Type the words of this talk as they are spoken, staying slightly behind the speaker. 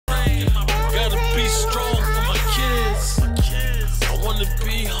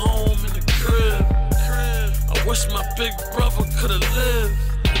wish my big brother could've lived.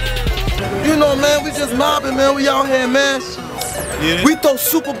 You know, man, we just mobbing, man. We out here, man. Yeah. We throw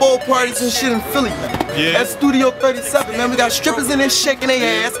Super Bowl parties and shit in Philly, man. Yeah. At Studio 37, man. We got strippers in there shaking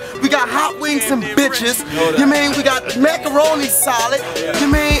their ass. We got hot wings and bitches. You mean we got macaroni salad. You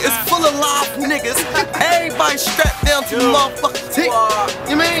mean it's full of live niggas. Everybody strapped down to the motherfucking teeth.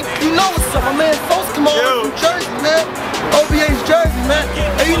 You mean you know what's up, my man. Folks come over from Jersey, man. OBH Jersey, man.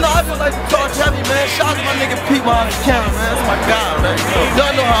 And you know I just like to talk heavy, man. Shout out to my nigga Pete behind the camera, man. That's my guy, man.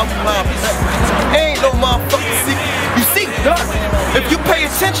 Y'all know how we mob, man. Ain't no motherfucking secret. You see, if you pay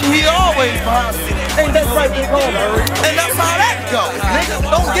attention, he always behind me. Ain't that right, big homie? And that's how that go, nigga.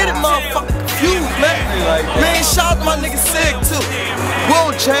 Don't get it, motherfucking confused, man. Man, shout out to my nigga Sig, too.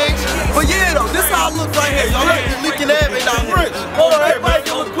 Won't change. But yeah, though, this how I look right here. Y'all look leaking everything down here. Hold on, everybody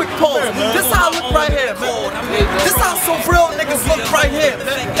give a quick pause. This how I look right here, man. This how some real niggas look right here,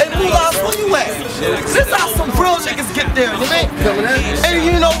 man. Hey, Mullaz, where you at? This how some real niggas get there, you mean? And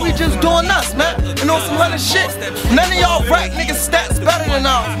you know, we just doing us, man. And on some other shit. None of y'all rap niggas stats better than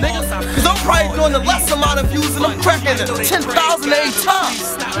ours, niggas. Cause I'm probably doing the less amount of views and I'm cracking 10,000 8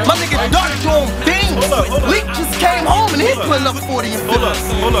 times. My nigga Darklo on beans. Leak just came home and he putting up 40 and 50.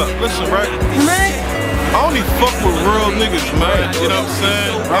 Hold up, listen, right? Man. I only fuck with real niggas, man. You know what I'm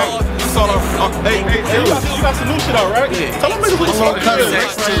saying? Right? That's all hey, you got some new shit out, right? Yeah. Tell them niggas what the fuck it is.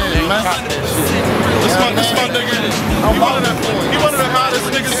 This my nigga. He one of the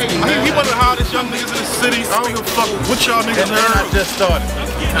hottest niggas. He one of the hottest young niggas in the city. I don't give a fuck what y'all niggas heard. I just started.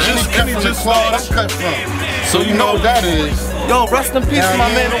 Kenny just started. I'm cut from. So you know what that is. Yo, rest in peace to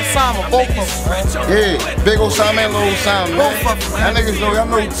my man Osama, both of them. Yeah, big Osama and little Osama, man. Both of them. That niggas know, y'all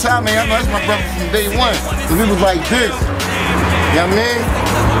know Osama, y'all know that's my brother from day one. Cause we was like this. You know what I mean?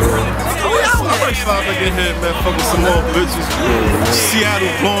 I'm start to get here, man, fucking some more bitches. Seattle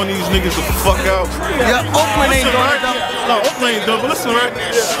blowing these niggas the fuck out. Yeah, Oakland ain't doing it. No, Oakland ain't doing it, but listen, right?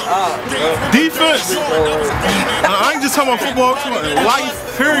 Defense. I ain't just talking about football, I'm talking about life,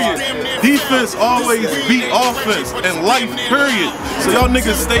 period. Defense always beat offense, and life, period. So y'all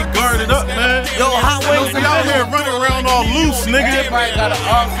niggas stay guarded up, man. Yo, hot wings. We out here running around all loose, nigga. Everybody got an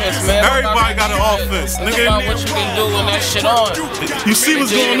offense, man. Everybody got an offense, nigga. About what you can do when that shit on. You see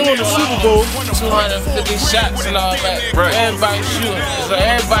what's going on in the Super Bowl. 250 shots and all that. Right. Everybody shooting. So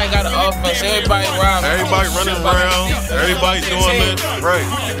everybody got an offense. Everybody robbing. Everybody running around. Everybody doing it. Right.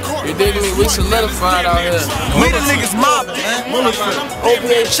 You dig me? We solidified out here. We the niggas mobbing, man.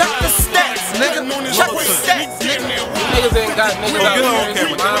 OBH, check the stats, nigga. Check the stats, nigga. Niggas ain't got niggas out here. Get on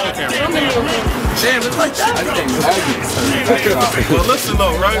camera. Damn, it's like that. Well, listen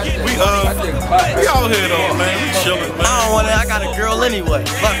though, right? We out here though, man. We chilling, man. I don't want it. I got a girl anyway.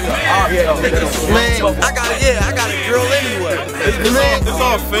 Fuck man, I got a girl anyway. It's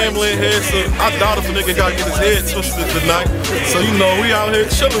all family in here, so I doubt if a nigga gotta get his head twisted tonight. So you know, we out here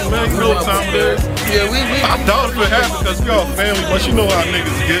chilling, man. You know what time it is. Yeah, I doubt if it happens because we all family, but you know how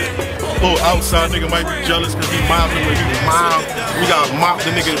niggas get. Little outside nigga might be jealous because he mobbed him when he was mild. We got mopped the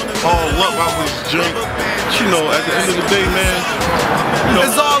nigga all up out his drink. But you know, at the end of the day, man, you know,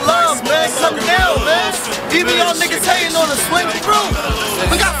 it's all love, man. Come down, man. Even y'all niggas hating on the swing through.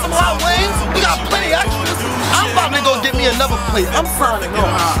 We got some hot wings. We got plenty extras. I'm about to go get me another plate. I'm signing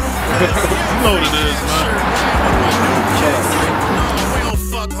off. You know what it is, man. We don't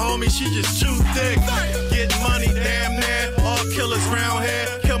fuck, homie. She just too thick. Get money, damn near. All killers round here.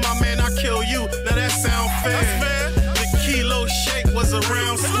 Kill my man, I kill you. Now that sound fair. The kilo shake was a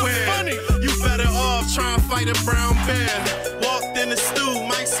round square. You better off trying to fight a brown